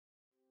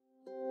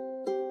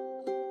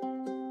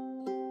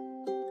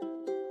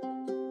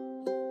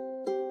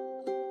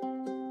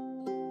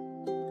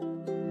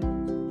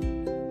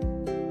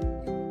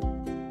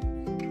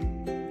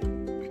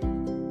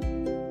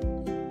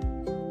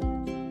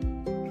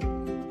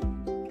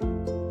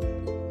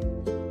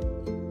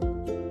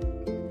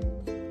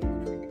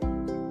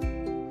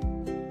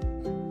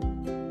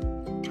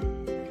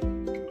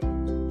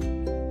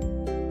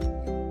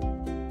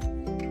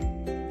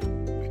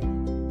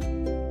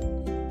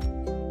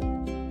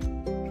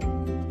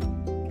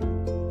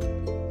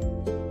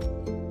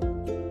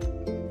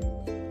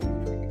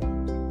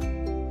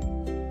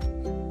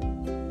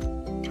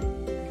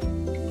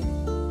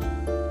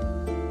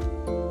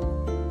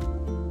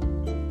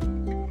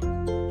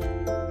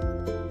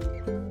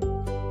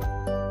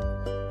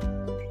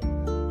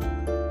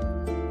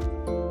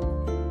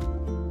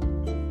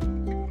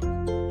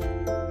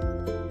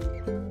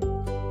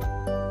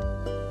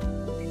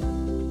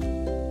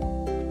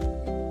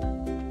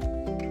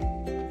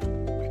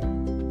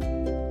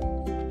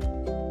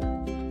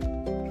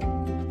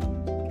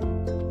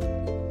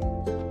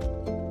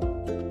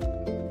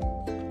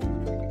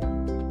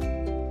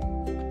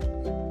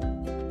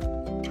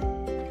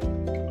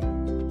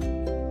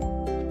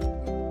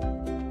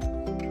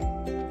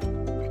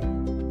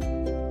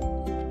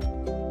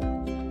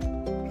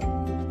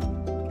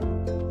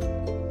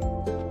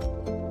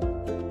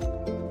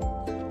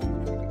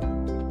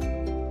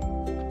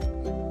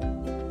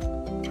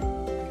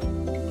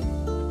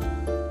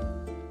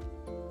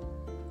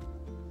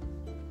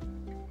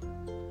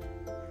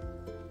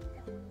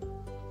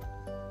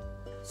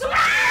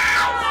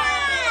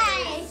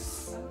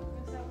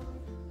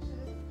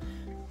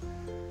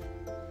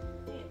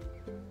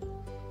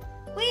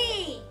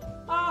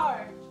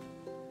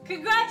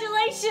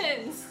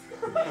Congratulations!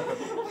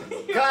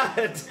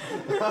 God!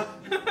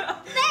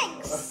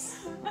 Thanks!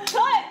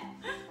 What?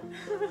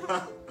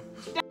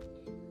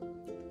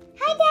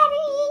 Hi,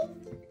 Daddy!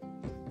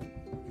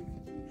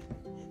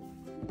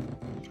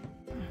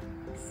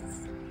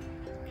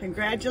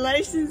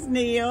 Congratulations,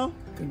 Neil.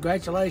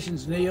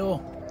 Congratulations,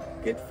 Neil.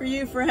 Good for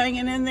you for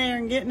hanging in there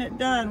and getting it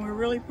done. We're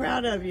really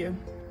proud of you.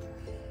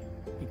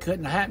 It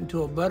couldn't have happened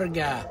to a better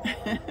guy.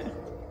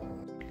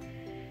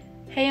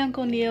 Hey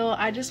Uncle Neil,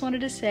 I just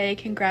wanted to say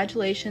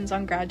congratulations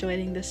on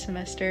graduating this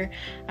semester.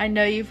 I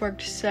know you've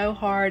worked so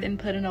hard and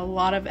put in a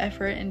lot of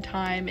effort and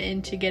time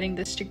into getting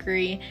this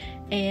degree,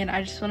 and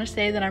I just want to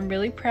say that I'm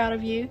really proud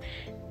of you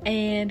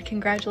and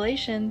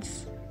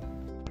congratulations.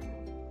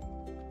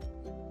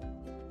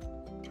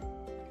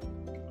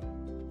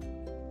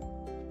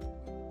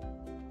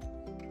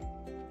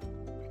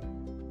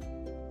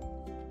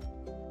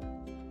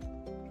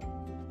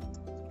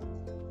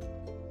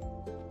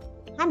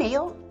 Hi,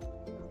 Neil.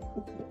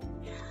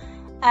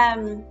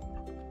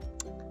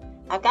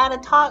 I've got to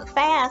talk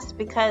fast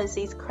because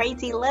these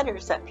crazy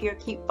letters up here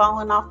keep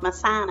falling off my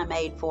sign I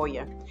made for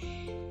you.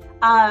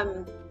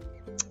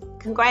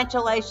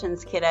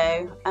 Congratulations,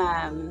 kiddo.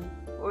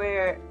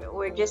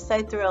 We're just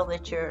so thrilled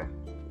that you're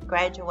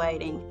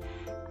graduating.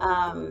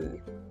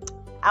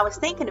 I was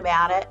thinking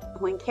about it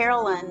when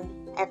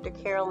after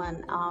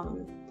Carolyn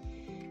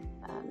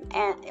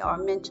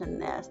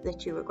mentioned this,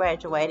 that you were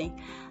graduating.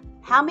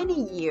 How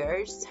many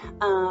years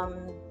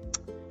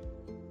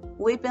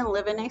we've been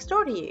living next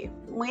door to you?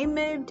 We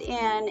moved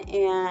in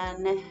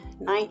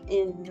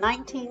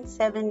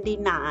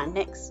 1979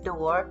 next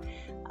door.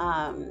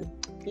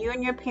 You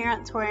and your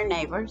parents were our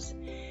neighbors,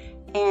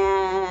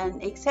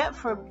 and except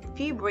for a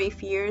few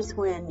brief years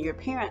when your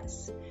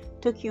parents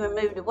took you and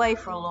moved away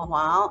for a little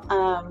while,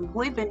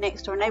 we've been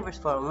next door neighbors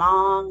for a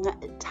long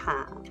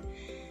time.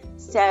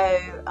 So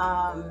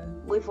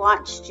we've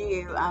watched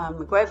you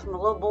grow from a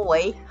little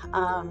boy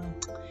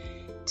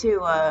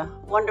to a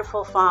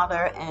wonderful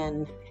father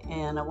and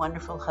a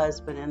wonderful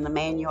husband and the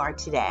man you are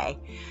today.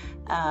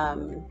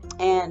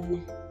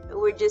 And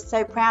we're just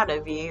so proud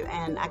of you.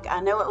 And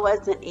I know it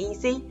wasn't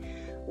easy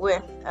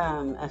with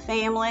a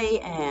family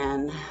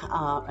and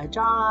a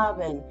job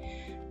and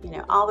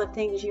all the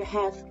things you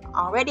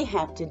already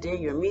have to do,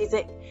 your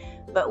music.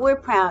 But we're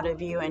proud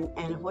of you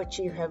and what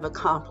you have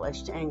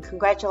accomplished. And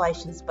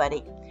congratulations,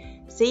 buddy.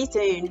 See you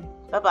soon.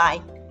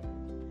 Bye-bye.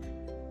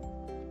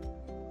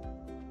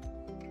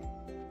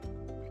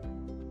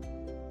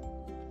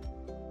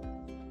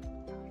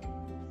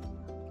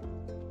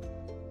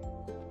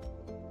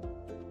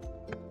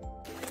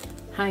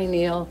 Hi,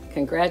 Neil.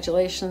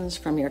 Congratulations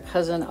from your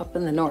cousin up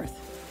in the north.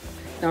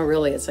 No,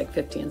 really, it's like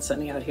 50 and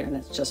sunny out here, and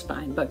it's just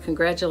fine. But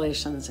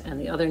congratulations, and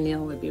the other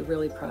Neil would be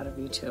really proud of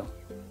you, too.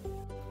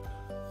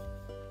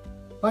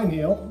 Hi,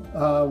 Neil.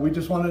 We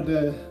just wanted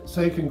to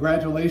say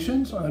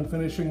congratulations on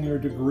finishing your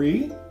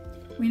degree.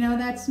 We know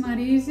that's not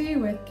easy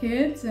with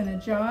kids and a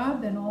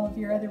job and all of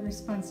your other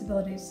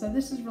responsibilities, so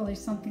this is really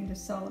something to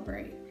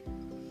celebrate.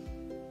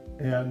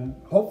 And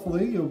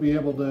hopefully you'll be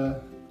able to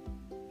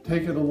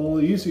take it a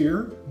little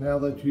easier now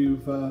that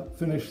you've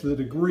finished the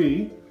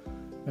degree,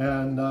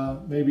 and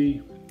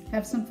maybe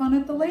have some fun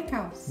at the lake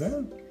house.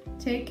 Yeah.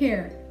 Take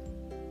care.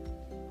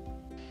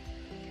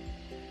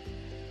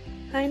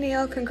 Hi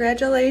Neil,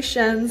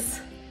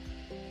 congratulations.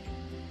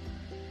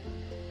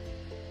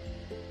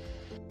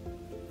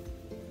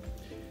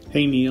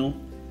 Hey Neil,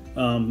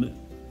 to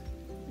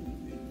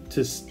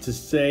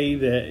say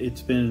that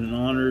it's been an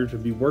honor to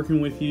be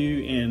working with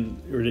you,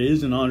 or it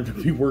is an honor to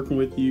be working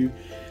with you,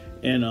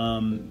 and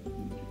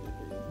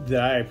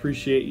that I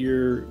appreciate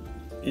your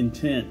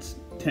intense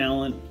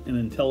talent and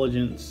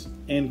intelligence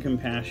and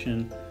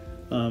compassion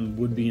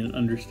would be an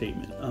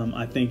understatement.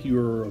 I think you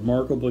are a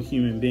remarkable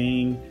human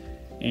being,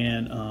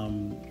 and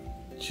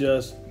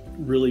just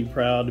really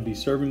proud to be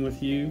serving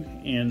with you,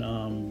 and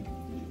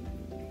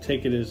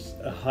take it as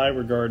a high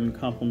regard and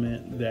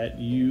compliment that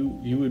you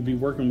would be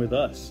working with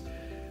us.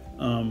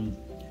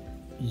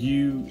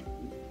 You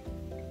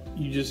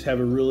just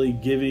have a really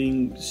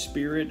giving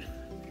spirit,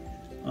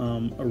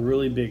 a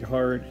really big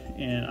heart,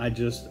 and I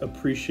just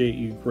appreciate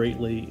you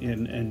greatly,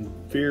 and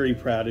very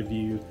proud of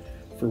you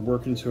for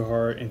working so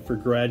hard and for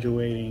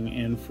graduating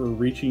and for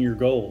reaching your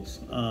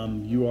goals.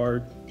 You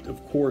are,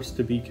 of course,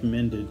 to be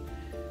commended,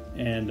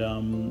 and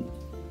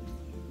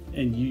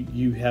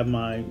you have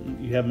my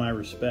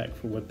respect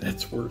for what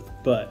that's worth.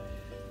 But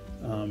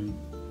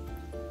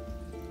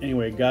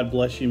anyway, God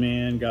bless you,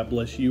 man. God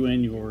bless you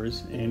and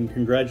yours, and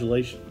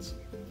congratulations.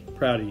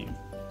 Proud of you.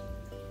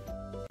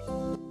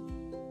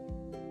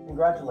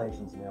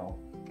 Congratulations, Neil.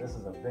 This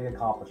is a big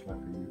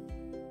accomplishment for you.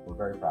 We're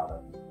very proud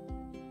of you.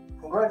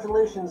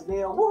 Congratulations,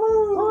 Neil.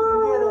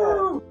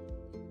 Woohoo!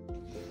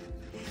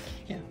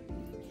 You did it.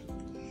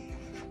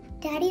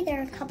 Daddy, there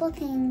are a couple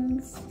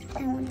things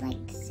I would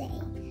like to say.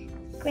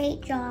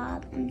 Great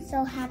job. I'm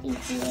so happy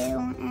for you.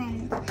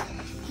 And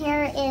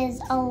here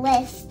is a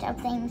list of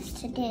things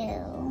to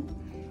do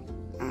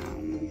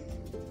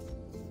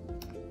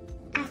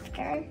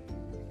after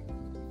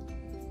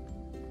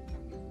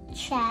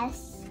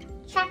chess,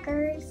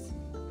 checkers,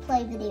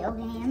 play video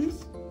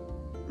games,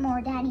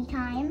 more daddy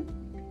time,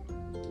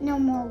 no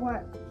more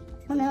work,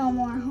 no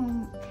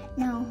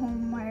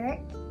homework,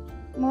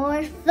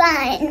 more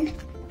fun.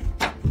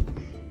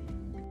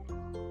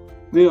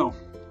 Neil,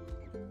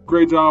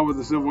 great job with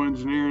the civil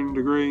engineering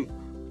degree.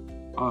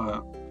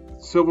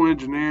 Civil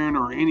engineering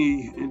or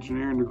any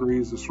engineering degree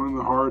is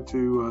extremely hard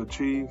to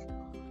achieve.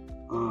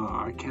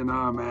 I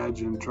cannot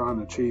imagine trying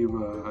to achieve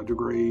a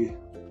degree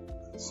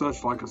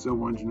such like a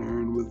civil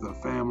engineering with a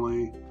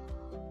family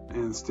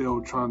and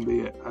still trying to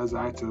be as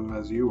active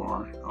as you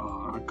are.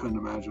 I couldn't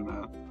imagine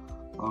that.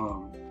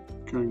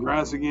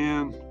 Congrats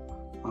again.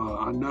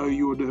 I know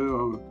you will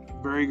do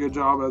a very good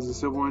job as a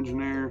civil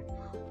engineer.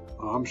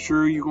 I'm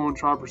sure you're going to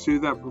try to pursue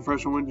that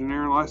professional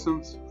engineering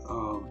license.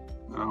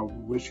 I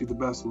wish you the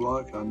best of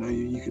luck. I know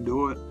you can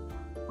do it.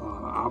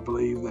 I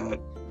believe that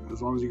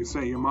as long as you can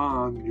set your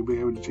mind, you'll be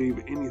able to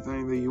achieve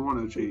anything that you want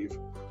to achieve.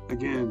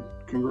 Again,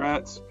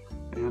 congrats,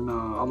 and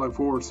I look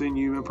forward to seeing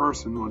you in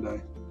person one day.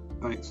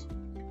 Thanks.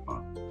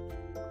 Bye.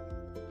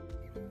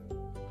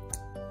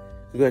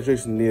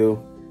 Congratulations,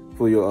 Neil,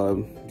 for your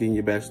getting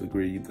your bachelor's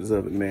degree. You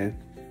deserve it, man.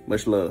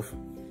 Much love.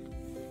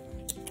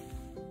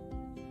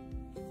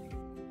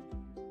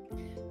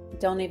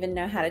 Don't even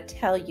know how to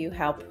tell you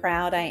how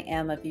proud I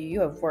am of you.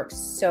 You have worked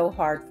so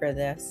hard for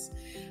this.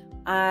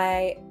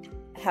 I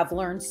have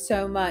learned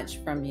so much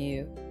from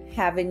you,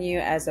 having you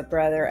as a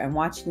brother and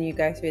watching you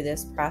go through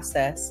this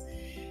process.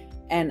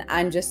 And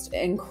I'm just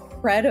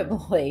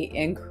incredibly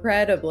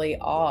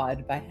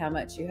awed by how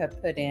much you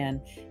have put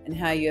in and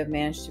how you have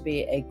managed to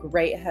be a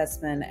great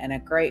husband and a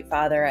great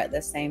father at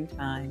the same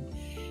time.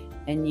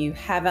 And you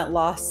haven't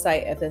lost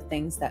sight of the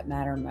things that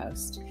matter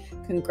most.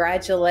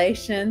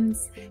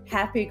 Congratulations,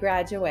 happy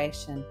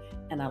graduation,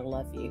 and I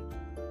love you.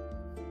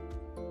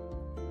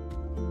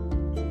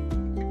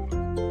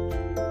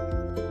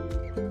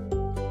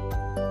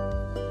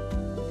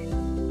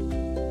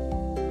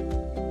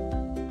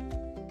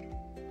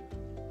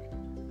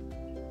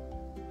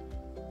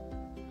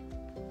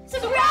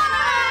 Surprise!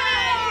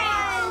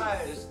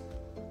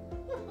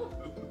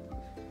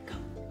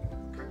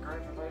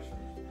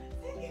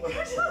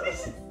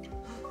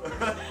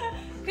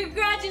 Congratulations!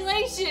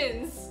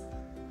 Congratulations!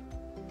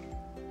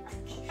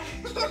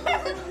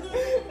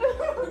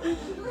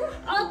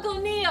 Uncle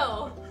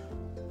Neil!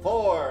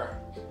 4.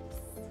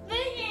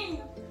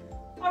 Spinning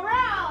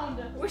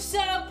around! We're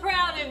so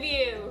proud of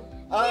you!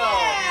 Oh.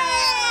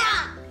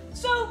 Yeah!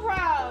 So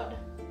proud!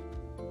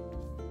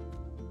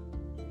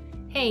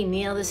 Hey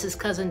Neil, this is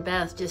Cousin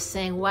Beth just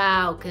saying,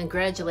 wow,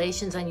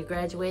 congratulations on your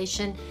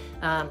graduation.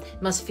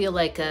 Must feel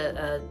like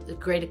a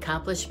great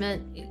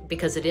accomplishment,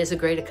 because it is a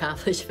great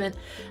accomplishment.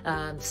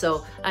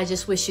 So I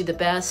just wish you the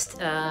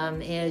best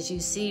as you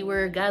see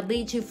where God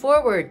leads you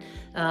forward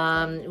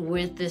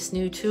with this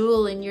new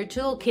tool in your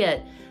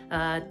toolkit.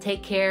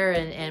 Take care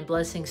and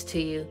blessings to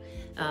you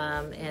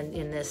and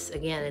in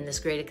this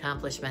great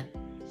accomplishment.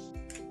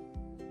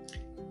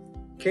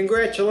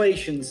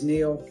 Congratulations,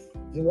 Neil.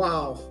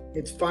 Wow,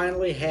 it's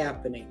finally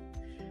happening.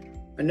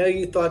 I know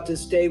you thought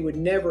this day would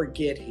never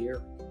get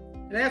here.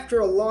 And after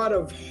a lot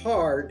of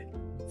hard,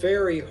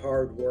 very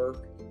hard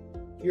work,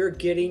 you're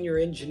getting your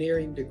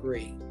engineering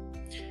degree.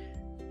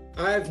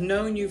 I've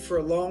known you for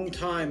a long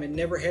time and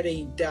never had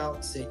any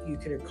doubts that you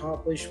could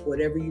accomplish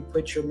whatever you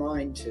put your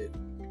mind to.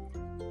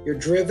 You're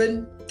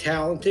driven,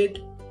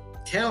 talented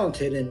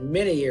in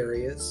many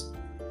areas,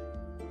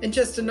 and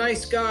just a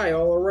nice guy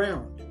all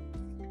around.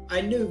 I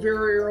knew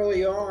very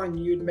early on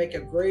you'd make a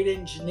great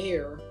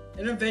engineer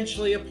and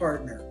eventually a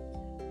partner.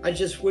 I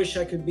just wish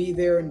I could be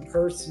there in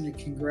person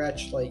to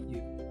congratulate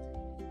you.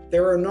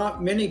 There are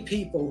not many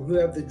people who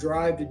have the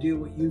drive to do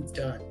what you've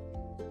done.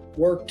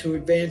 Work to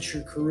advance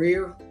your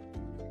career,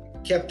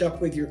 kept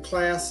up with your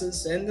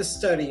classes and the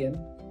studying,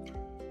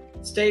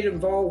 stayed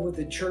involved with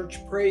the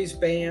church praise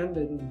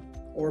band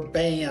or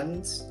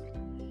bands,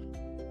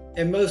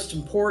 and most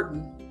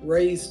important,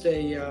 raised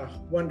a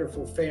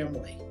wonderful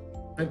family.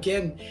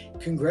 Again,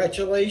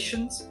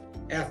 congratulations.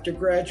 After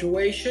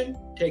graduation,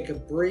 take a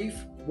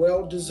brief,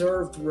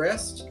 well-deserved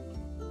rest,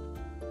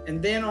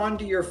 and then on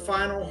to your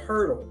final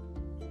hurdle.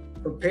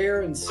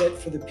 Prepare and set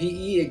for the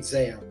PE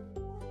exam.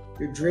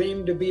 Your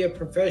dream to be a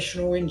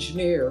professional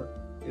engineer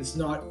is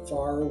not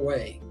far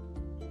away.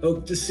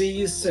 Hope to see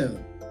you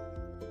soon.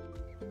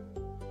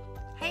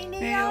 Hey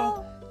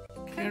Neil!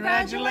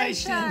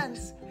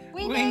 Congratulations!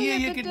 We knew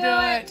you could do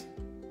it!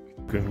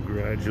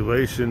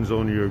 Congratulations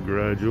on your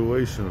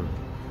graduation.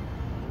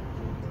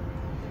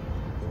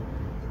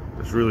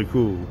 That's really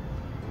cool.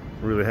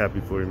 Really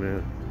happy for you,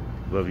 man.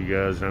 Love you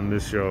guys. I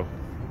miss y'all.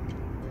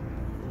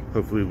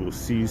 Hopefully we'll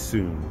see you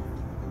soon.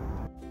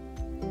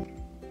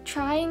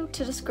 Trying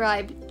to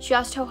describe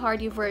just how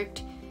hard you've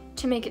worked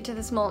to make it to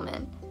this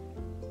moment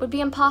would be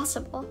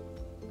impossible.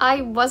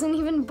 I wasn't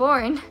even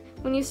born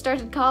when you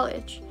started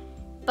college,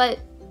 but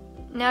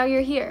now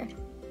you're here.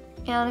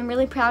 And I'm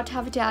really proud to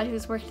have a dad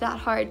who's worked that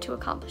hard to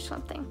accomplish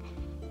something.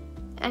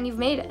 And you've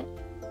made it.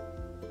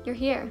 You're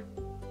here.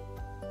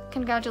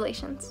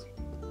 Congratulations.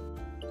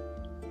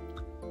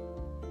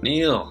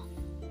 Neil,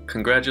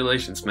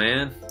 congratulations,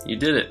 man. You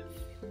did it.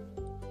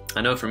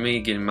 I know for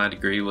me, getting my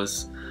degree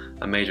was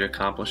a major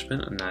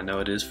accomplishment, and I know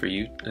it is for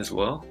you as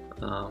well.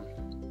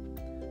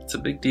 It's a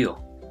big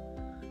deal.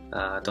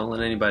 Don't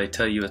let anybody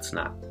tell you it's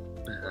not.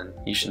 And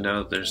you should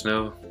know there's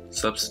no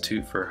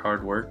substitute for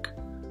hard work,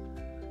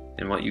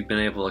 and what you've been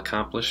able to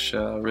accomplish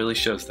really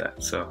shows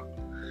that. So,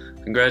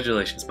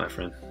 congratulations, my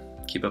friend.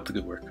 Keep up the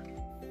good work.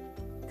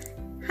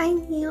 Hi,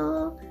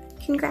 Neil.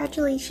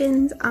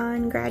 Congratulations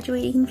on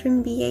graduating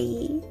from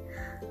BAE.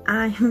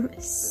 I'm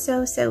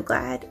so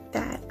glad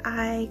that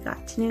I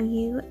got to know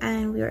you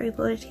and we were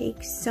able to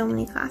take so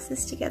many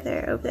classes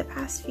together over the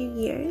past few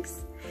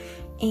years,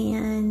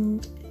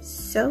 and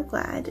so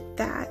glad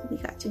that we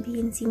got to be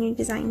in senior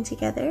design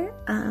together.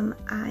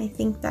 I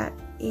think that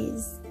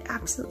is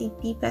absolutely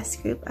the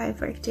best group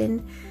I've worked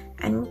in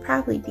and will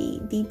probably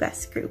be the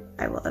best group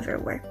I will ever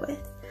work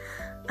with.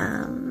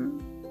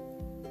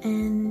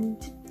 And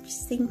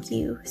just thank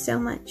you so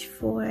much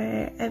for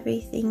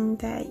everything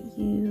that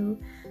you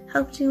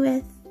helped me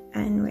with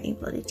and were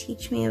able to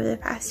teach me over the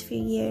past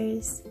few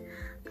years.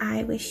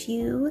 I wish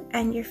you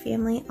and your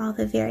family all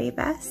the very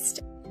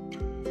best.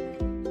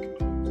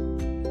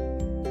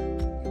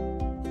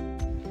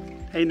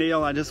 Hey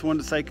Neil, I just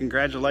wanted to say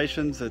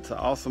congratulations. It's an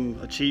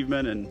awesome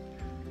achievement and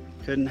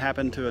couldn't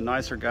happen to a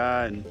nicer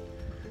guy, and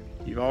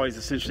you've always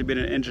essentially been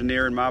an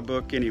engineer in my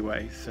book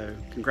anyway. So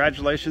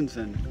congratulations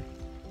and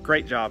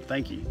great job.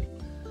 Thank you.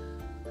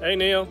 Hey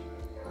Neil,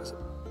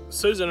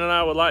 Susan and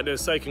I would like to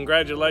say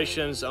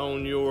congratulations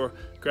on your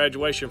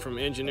graduation from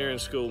engineering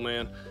school,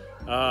 man.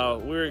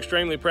 We're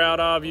extremely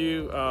proud of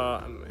you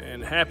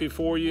and happy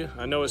for you.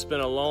 I know it's been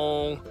a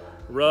long,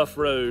 rough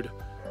road,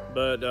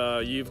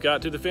 but you've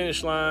got to the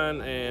finish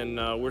line,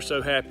 and we're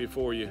so happy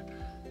for you.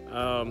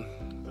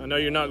 I know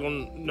you're not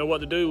going to know what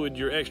to do with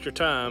your extra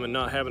time and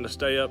not having to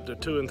stay up to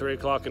 2 and 3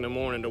 o'clock in the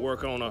morning to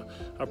work on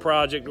a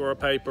project or a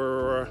paper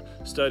or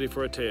study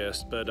for a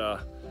test, but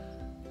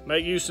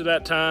make use of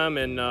that time,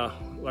 and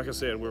like I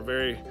said, we're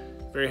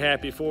very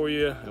happy for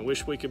you and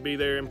wish we could be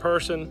there in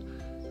person.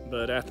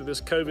 But after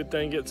this COVID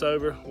thing gets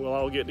over, we'll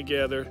all get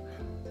together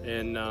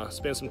and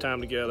spend some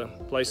time together,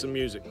 play some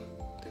music.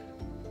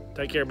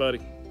 Take care, buddy.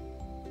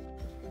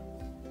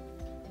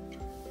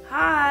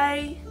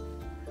 Hi.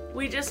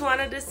 We just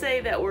wanted to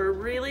say that we're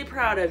really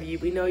proud of you.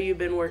 We know you've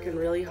been working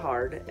really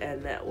hard,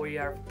 and that we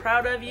are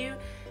proud of you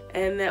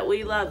and that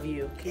we love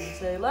you. Can you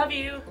say love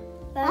you?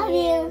 Love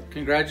you.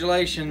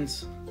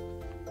 Congratulations.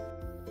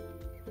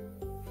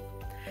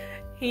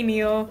 Hey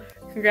Neil,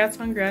 congrats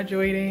on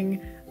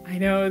graduating. I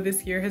know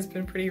this year has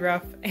been pretty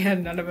rough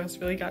and none of us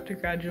really got to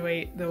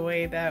graduate the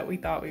way that we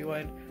thought we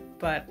would,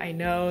 but I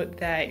know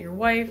that your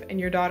wife and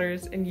your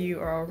daughters and you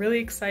are all really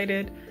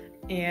excited,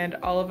 and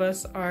all of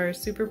us are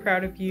super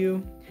proud of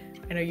you.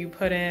 I know you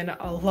put in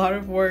a lot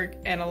of work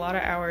and a lot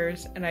of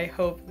hours, and I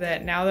hope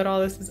that now that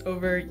all this is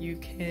over, you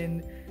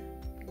can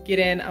get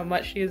in a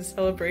much needed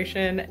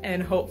celebration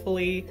and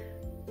hopefully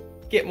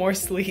get more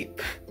sleep.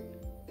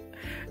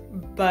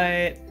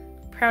 But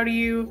proud of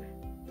you,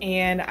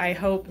 and I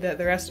hope that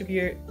the rest of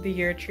the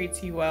year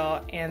treats you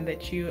well and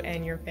that you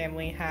and your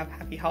family have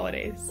happy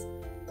holidays.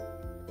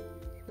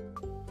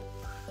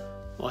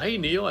 Well, hey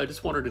Neil, I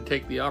just wanted to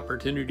take the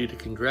opportunity to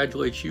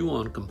congratulate you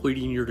on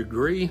completing your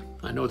degree.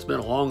 I know it's been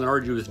a long and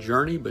arduous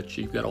journey, but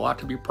you've got a lot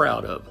to be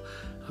proud of.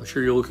 I'm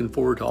sure you're looking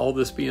forward to all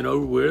this being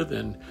over with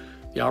and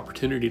the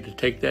opportunity to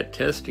take that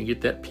test and get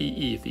that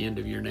PE at the end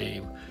of your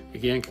name.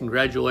 Again,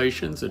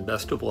 congratulations and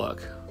best of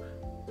luck.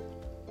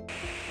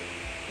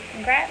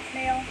 Congrats,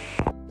 Neil.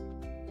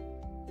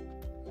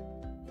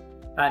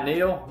 Hi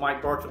Neil,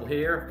 Mike Burchell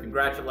here.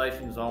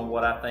 Congratulations on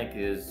what I think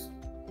is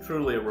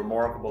truly a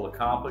remarkable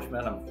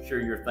accomplishment. I'm sure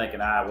you're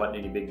thinking, it wasn't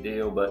any big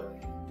deal, but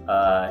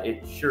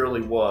it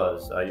surely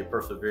was. Your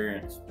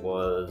perseverance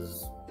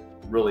was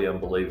really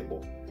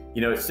unbelievable.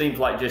 You know, it seems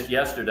like just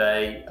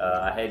yesterday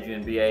I had you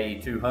in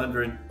BAE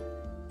 200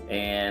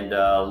 and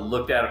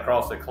looked out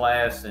across the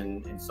class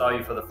and saw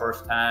you for the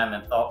first time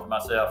and thought to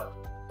myself,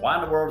 why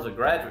in the world is a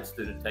graduate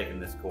student taking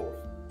this course?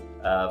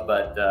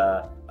 But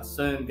I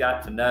soon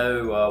got to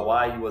know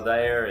why you were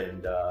there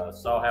and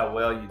saw how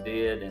well you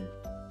did. And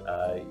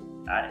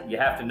you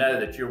have to know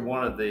that you're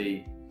one of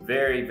the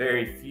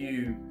very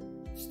few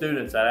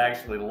students that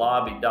actually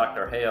lobbied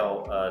Dr.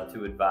 Hale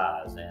to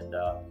advise. And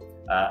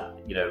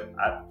you know,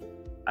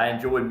 I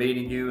enjoyed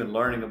meeting you and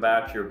learning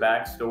about your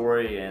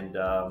backstory, and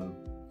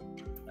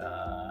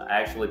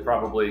actually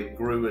probably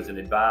grew as an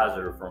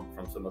advisor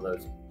from some of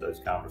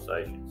those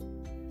conversations.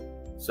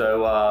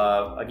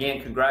 So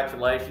again,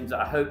 congratulations.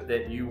 I hope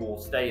that you will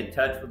stay in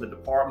touch with the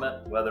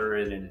department, whether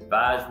in an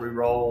advisory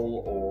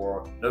role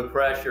or no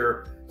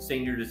pressure,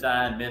 senior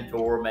design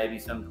mentor, maybe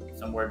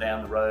somewhere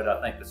down the road. I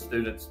think the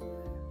students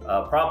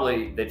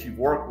probably that you've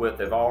worked with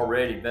have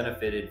already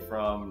benefited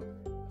from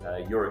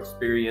your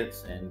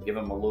experience, and give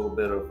them a little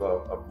bit of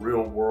a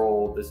real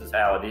world, this is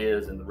how it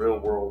is in the real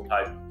world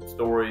type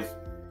stories.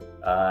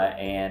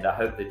 And I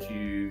hope that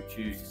you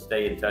choose to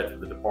stay in touch with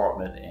the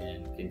department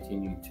and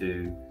continue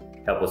to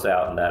help us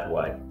out in that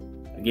way.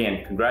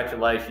 Again,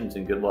 congratulations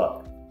and good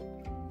luck.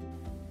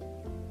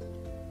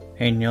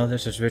 Hey Neil,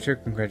 this is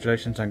Richard.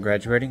 Congratulations on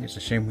graduating. It's a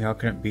shame we all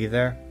couldn't be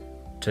there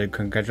to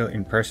congratulate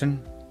in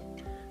person.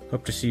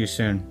 Hope to see you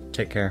soon.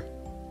 Take care.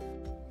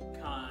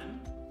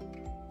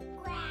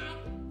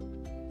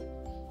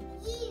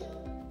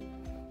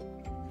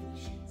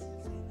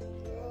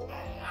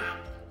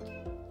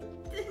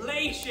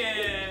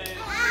 Congratulations!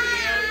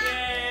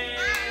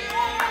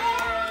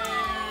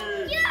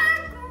 You're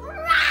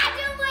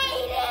graduating!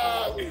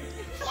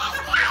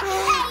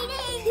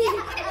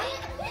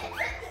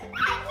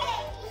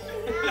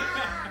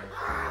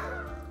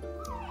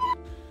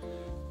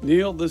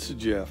 Neil, this is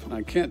Jeff, and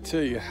I can't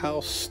tell you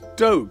how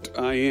stoked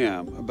I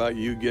am about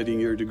you getting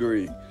your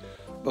degree.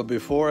 But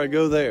before I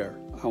go there,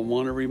 I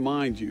want to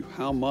remind you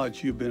how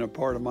much you've been a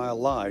part of my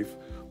life,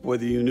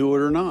 whether you knew it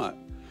or not.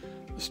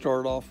 It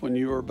started off when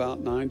you were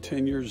about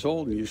 9-10 years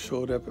old, and you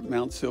showed up at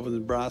Mount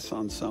Sylvan Brass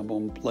Ensemble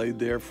and played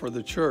there for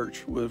the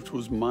church, which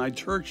was my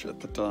church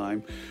at the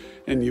time,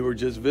 and you were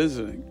just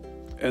visiting.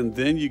 And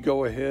then you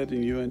go ahead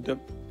and you end up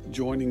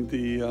joining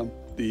the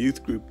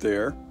youth group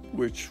there,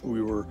 which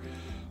we were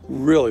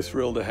really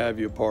thrilled to have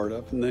you a part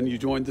of. And then you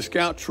joined the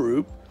scout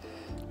troop,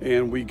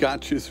 and we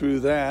got you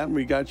through that.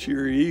 We got you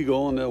your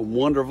eagle and a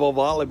wonderful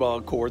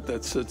volleyball court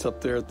that sits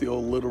up there at the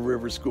old Little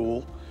River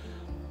School.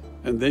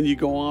 And then you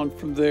go on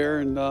from there,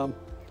 and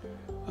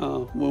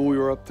when we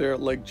were up there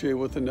at Lake J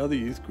with another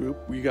youth group,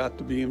 we got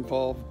to be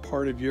involved,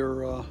 part of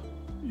your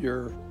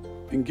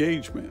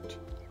engagement.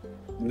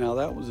 Now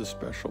that was a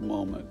special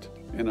moment,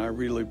 and I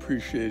really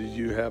appreciated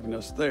you having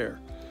us there.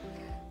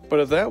 But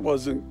if that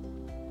wasn't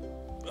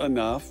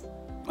enough,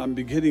 I'm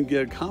beginning to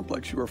get a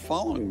complex. You were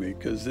following me,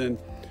 because then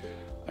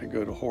I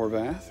go to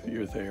Horvath,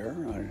 you're there.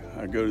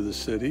 I go to the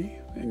city,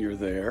 and you're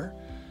there.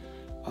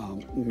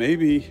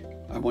 Maybe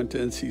I went to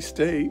NC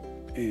State,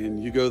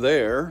 and you go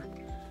there.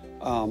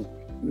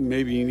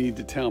 Maybe you need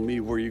to tell me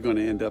where you're going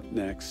to end up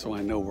next, so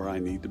I know where I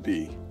need to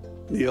be.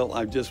 Neil,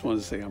 I just want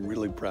to say I'm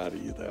really proud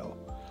of you, though.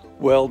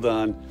 Well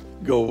done.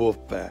 Go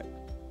Wolfpack.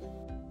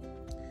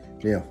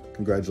 Neil,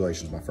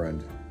 congratulations, my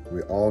friend.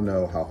 We all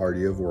know how hard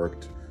you have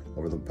worked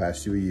over the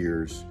past few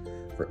years.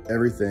 For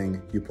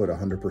everything, you put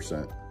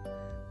 100%.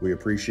 We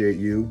appreciate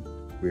you.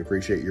 We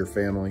appreciate your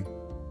family.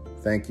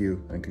 Thank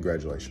you, and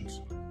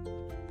congratulations.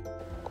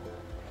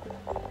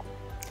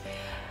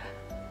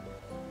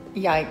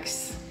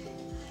 Yikes.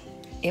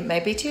 It may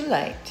be too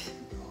late,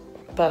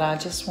 but I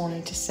just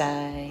wanted to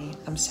say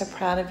I'm so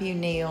proud of you,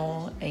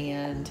 Neil,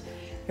 and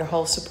your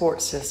whole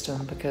support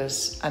system,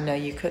 because I know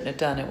you couldn't have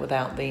done it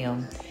without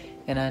them,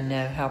 and I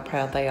know how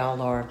proud they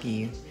all are of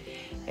you.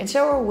 And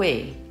so are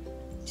we.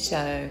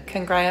 So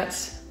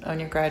congrats on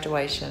your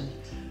graduation.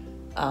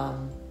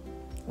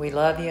 We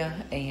love you,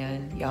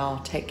 and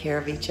y'all take care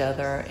of each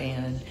other,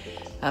 and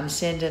I'm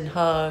sending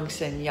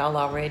hugs, and y'all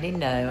already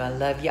know I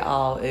love you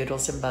all,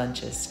 oodles and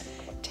bunches.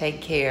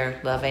 Take care.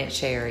 Love, Aunt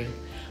Sherry.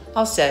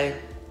 Also,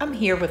 I'm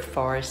here with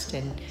Forrest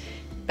and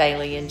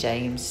Bailey and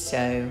James,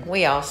 so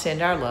we all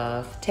send our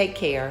love. Take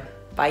care.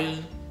 Bye.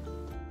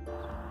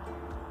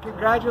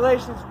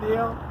 Congratulations,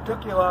 Neil.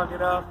 Took you long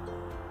enough.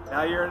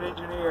 Now you're an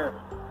engineer.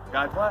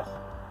 God bless.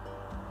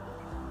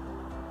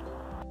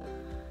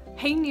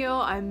 Hey Neil,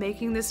 I'm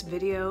making this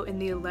video in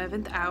the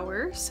 11th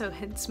hour, so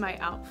hence my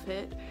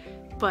outfit.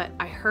 But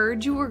I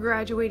heard you were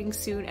graduating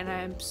soon, and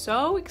I am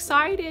so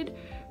excited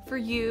for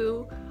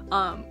you.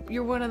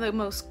 You're one of the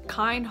most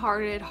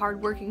kind-hearted,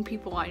 hardworking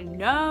people I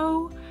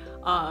know.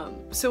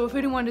 So if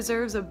anyone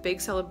deserves a big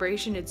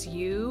celebration, it's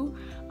you.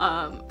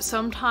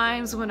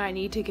 Sometimes when I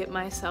need to get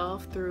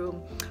myself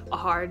through a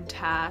hard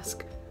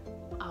task,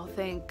 I'll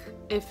think,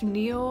 if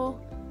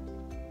Neil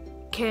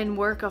can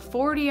work a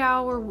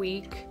 40-hour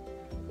week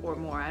or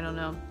more, I don't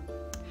know,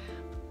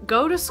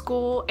 go to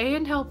school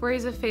and help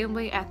raise a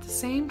family at the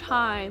same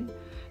time,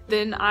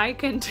 then I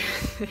can do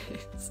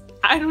this.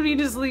 I don't need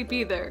to sleep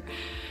either.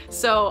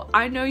 So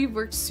I know you've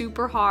worked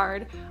super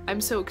hard.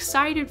 I'm so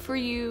excited for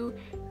you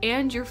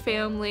and your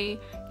family.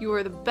 You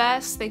are the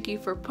best. Thank you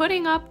for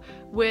putting up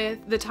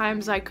with the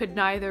times I could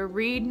neither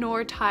read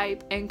nor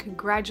type, and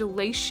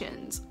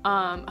congratulations.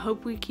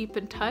 Hope we keep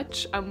in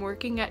touch. I'm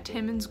working at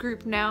Timmons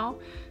Group now,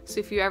 so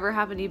if you ever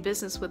have any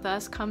business with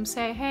us, come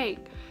say hey.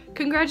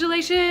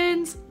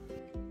 Congratulations!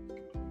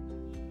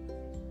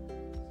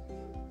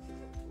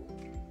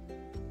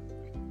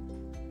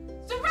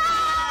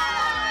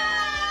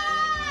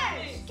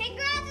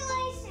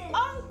 Congratulations!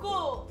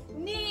 Uncle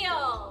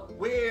Neil!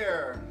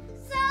 We're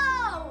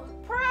so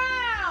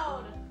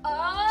proud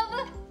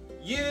of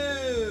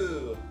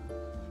you!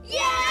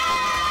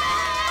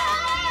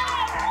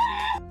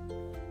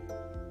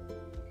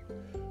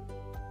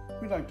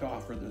 We'd like to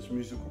offer this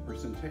musical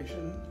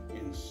presentation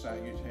in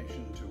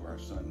salutation to our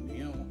son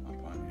Neil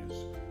upon his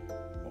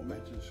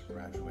momentous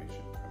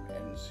graduation from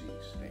NC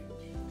State.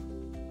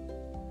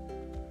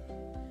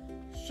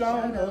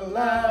 Shout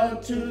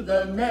aloud to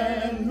the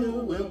man who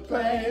will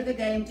play the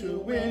game to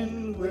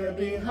win. We're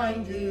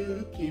behind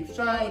you, keep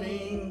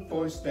shouting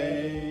for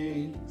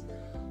state.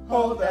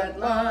 Hold that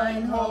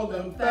line, hold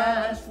 'em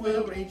fast,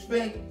 we'll reach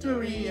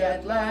victory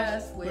at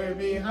last. We're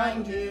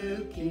behind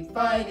you, keep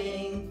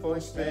fighting for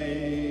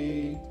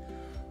state.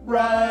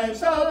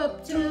 Rise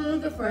up to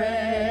the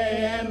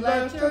fray and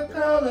let your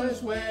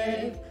colors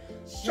wave.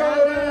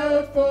 Shout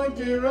out for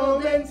dear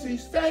old NC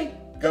State,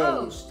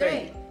 go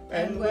State!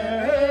 And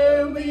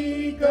wherever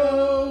we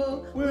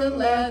go, we'll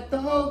let the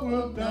whole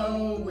world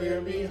know we're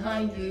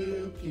behind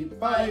you, keep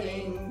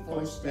fighting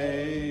for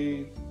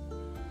state.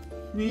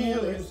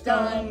 Neil is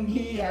done,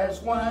 he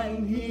has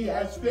won, he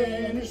has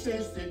finished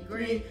his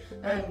degree,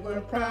 and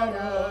we're proud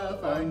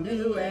of our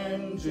new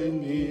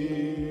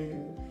engineer.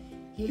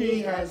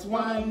 He has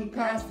won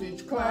past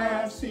each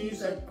class,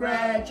 he's a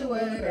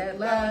graduate at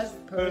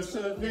last.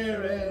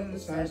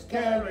 Perseverance has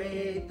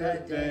carried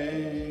the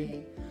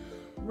day.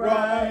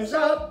 Rise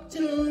up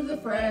to the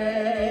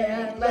fray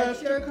and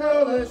let your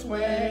colors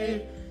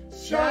wave.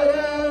 Shout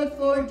out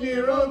for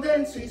dear old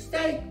NC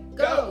State,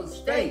 go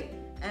State!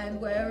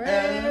 And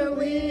wherever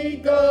we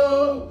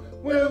go,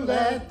 we'll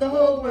let the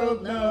whole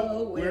world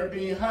know we're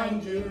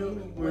behind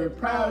you, we're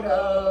proud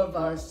of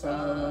our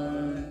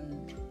son.